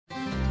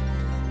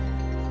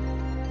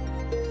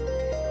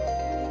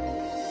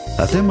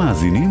אתם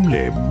מאזינים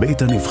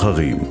לבית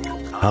הנבחרים,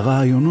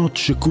 הרעיונות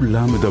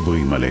שכולם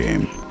מדברים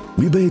עליהם,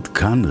 מבית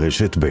כאן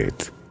רשת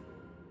בית.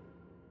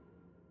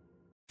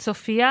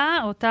 צופיה,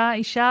 אותה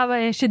אישה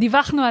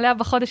שדיווחנו עליה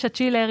בחודש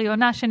התשיעי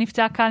להריונה,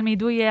 שנפצעה קל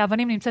מיידוי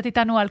אבנים, נמצאת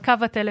איתנו על קו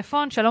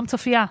הטלפון. שלום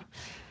צופיה.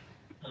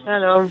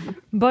 שלום.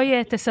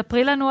 בואי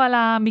תספרי לנו על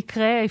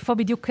המקרה, איפה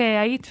בדיוק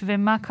היית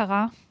ומה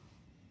קרה.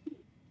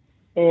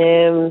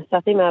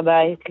 נסעתי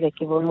מהבית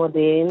לכיוון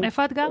מודיעין.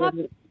 איפה את גרה?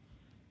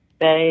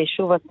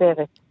 ביישוב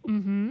עצרת.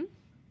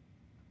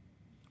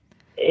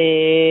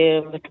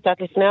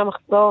 וקצת לפני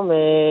המחסום,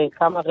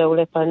 כמה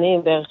רעולי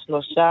פנים, בערך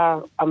 3,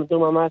 עמדו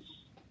ממש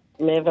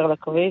מעבר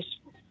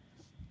לכביש,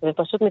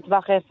 ופשוט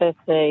מטווח 0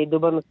 ידעו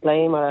בנו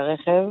צלעים על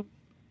הרכב,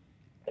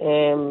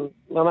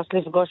 ממש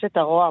לפגוש את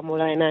הרוע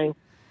מול העיניים.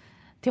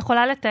 את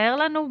יכולה לתאר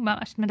לנו,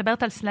 את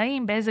מדברת על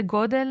סלעים, באיזה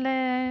גודל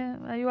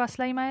היו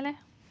הסלעים האלה?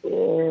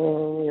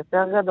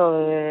 יותר גדול,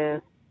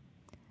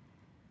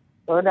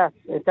 לא יודעת,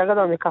 יותר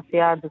גדול מכף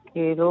יד,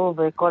 כאילו,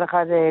 וכל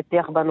אחד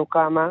תיח בנו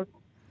כמה.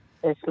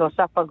 3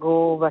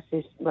 פגעו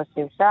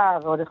בשמשה,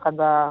 ועוד אחד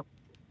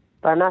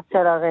בפנס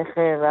של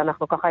הרכב,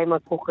 ואנחנו ככה עם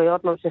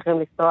הזכוכיות ממשיכים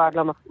לנסוע עד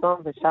למחסום,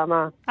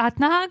 ושם... את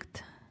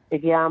נהגת?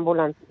 הגיע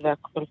אמבולנס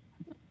והכל.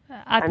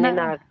 אני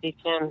נהגתי,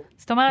 כן.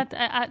 זאת אומרת,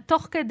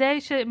 תוך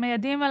כדי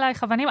שמיידים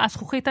עלייך אבנים,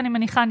 הזכוכית אני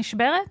מניחה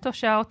נשברת, או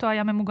שהאוטו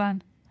היה ממוגן?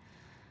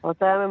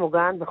 האוטו היה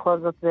ממוגן, בכל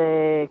זאת זה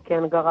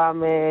כן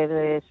גרם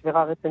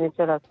לשבירה רצינית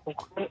של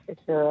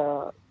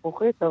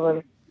הזכוכית, אבל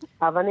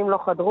האבנים לא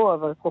חדרו,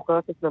 אבל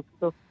הזכוכיות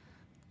התנפצו.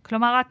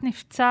 כלומר, את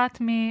נפצעת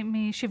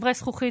משברי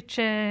זכוכית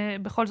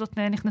שבכל זאת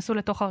נכנסו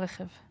לתוך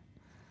הרכב.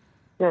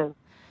 כן.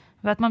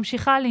 ואת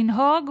ממשיכה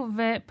לנהוג,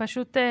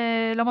 ופשוט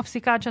לא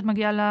מפסיקה עד שאת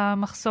מגיעה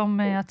למחסום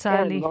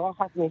הצה"לי. כן,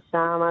 ברוחת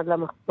משם עד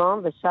למחסום,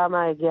 ושם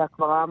הגיע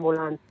כבר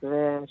האמבולנס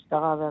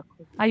ומשטרה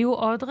והכל. היו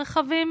עוד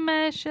רכבים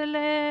של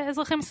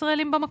אזרחים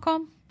ישראלים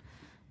במקום?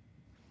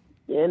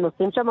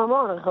 נוסעים שם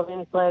המון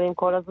רכבים ישראלים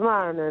כל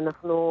הזמן.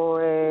 אנחנו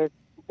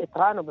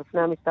התרענו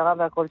בפני המשטרה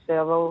והכל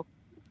שיבואו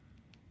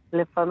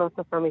לפנות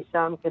אותם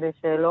משם, כדי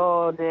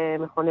שלא עוד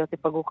מכוניות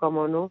ייפגעו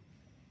כמונו.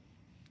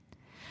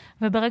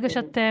 וברגע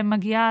שאת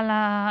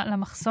מגיעה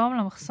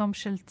למחסום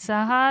של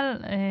צה"ל,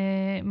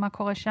 מה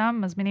קורה שם?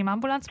 מזמינים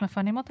אמבולנס?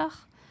 מפנים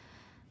אותך?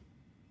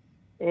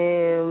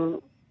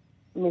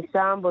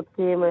 משם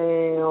בודקים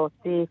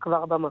אותי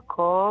כבר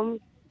במקום,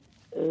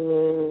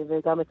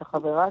 וגם את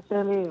החברה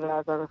שלי,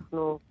 ואז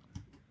אנחנו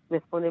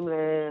מפונים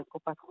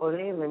לקופת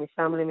חולים,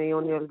 ומשם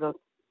למיון יולדות.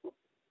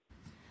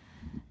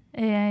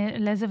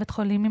 לאיזה בית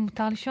חולים אם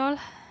מותר לשאול?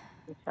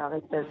 בשערי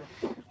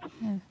צדק.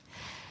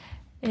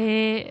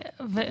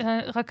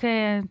 ורק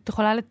את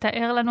יכולה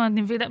לתאר לנו,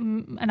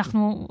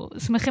 אנחנו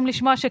שמחים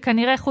לשמוע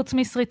שכנראה חוץ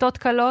מסריטות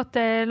קלות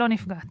לא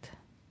נפגעת.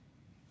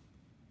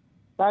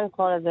 קודם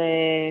כל זה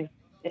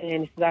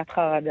נפגעת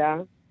חרדה,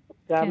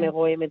 גם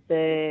רואים את זה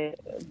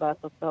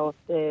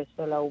בתוצאות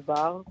של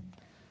העובר,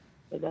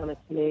 וגם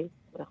אצלי,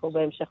 אנחנו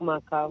בהמשך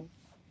מעקב.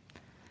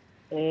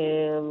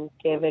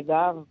 כאבי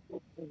גב,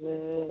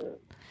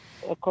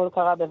 הכל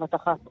קרה בבת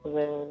אחת.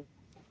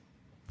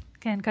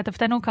 כן,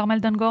 כתבתנו קרמל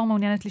דנגור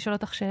מעוניינת לשאול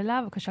אותך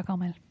שאלה, בבקשה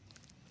קרמל.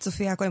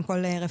 צופיה, קודם כל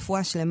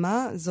רפואה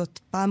שלמה, זאת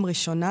פעם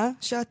ראשונה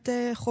שאת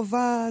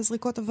חובה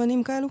זריקות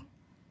אבנים כאלו?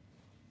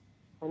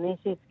 אני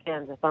אישית,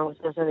 כן, זו פעם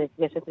ראשונה שאני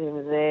נפגשת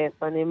עם זה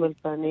פנים אל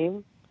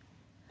פנים,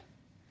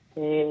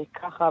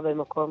 ככה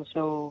במקום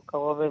שהוא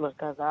קרוב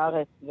למרכז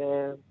הארץ,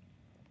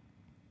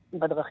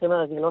 ובדרכים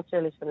הרגילות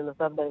שלי שאני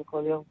נוסעת בהם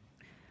כל יום.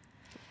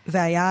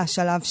 והיה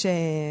שלב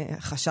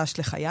שחשש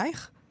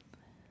לחייך?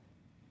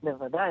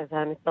 בוודאי, זה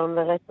היה ניסיון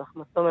לרצח.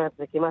 מה זאת אומרת?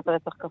 זה כמעט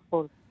רצח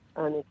כפול.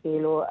 אני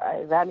כאילו,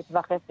 זה היה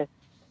מטווח 0.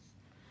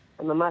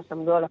 הם ממש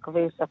עמדו על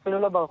הכביש, אפילו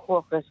לא ברחו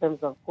אחרי שהם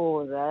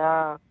זרקו. זה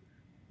היה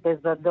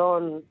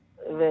בזדון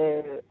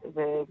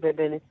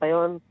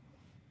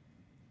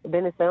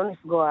ובניסיון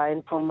לפגוע,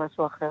 אין פה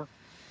משהו אחר.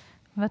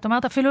 ואת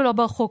אומרת, אפילו לא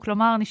ברחו,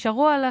 כלומר,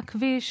 נשארו על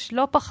הכביש,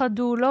 לא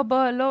פחדו,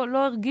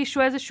 לא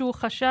הרגישו איזשהו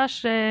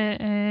חשש.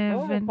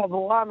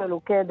 חבורה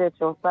מלוכדת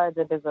שעושה את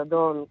זה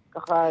בזדון,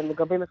 ככה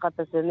מגבים אחד את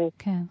השני.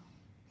 כן.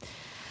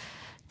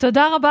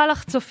 תודה רבה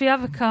לך, צופיה,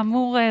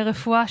 וכאמור,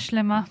 רפואה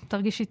שלמה.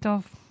 תרגישי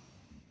טוב.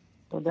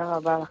 תודה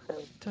רבה לכם.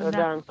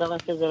 תודה. אני מקווה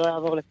שזה לא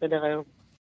יעבור לסדר היום.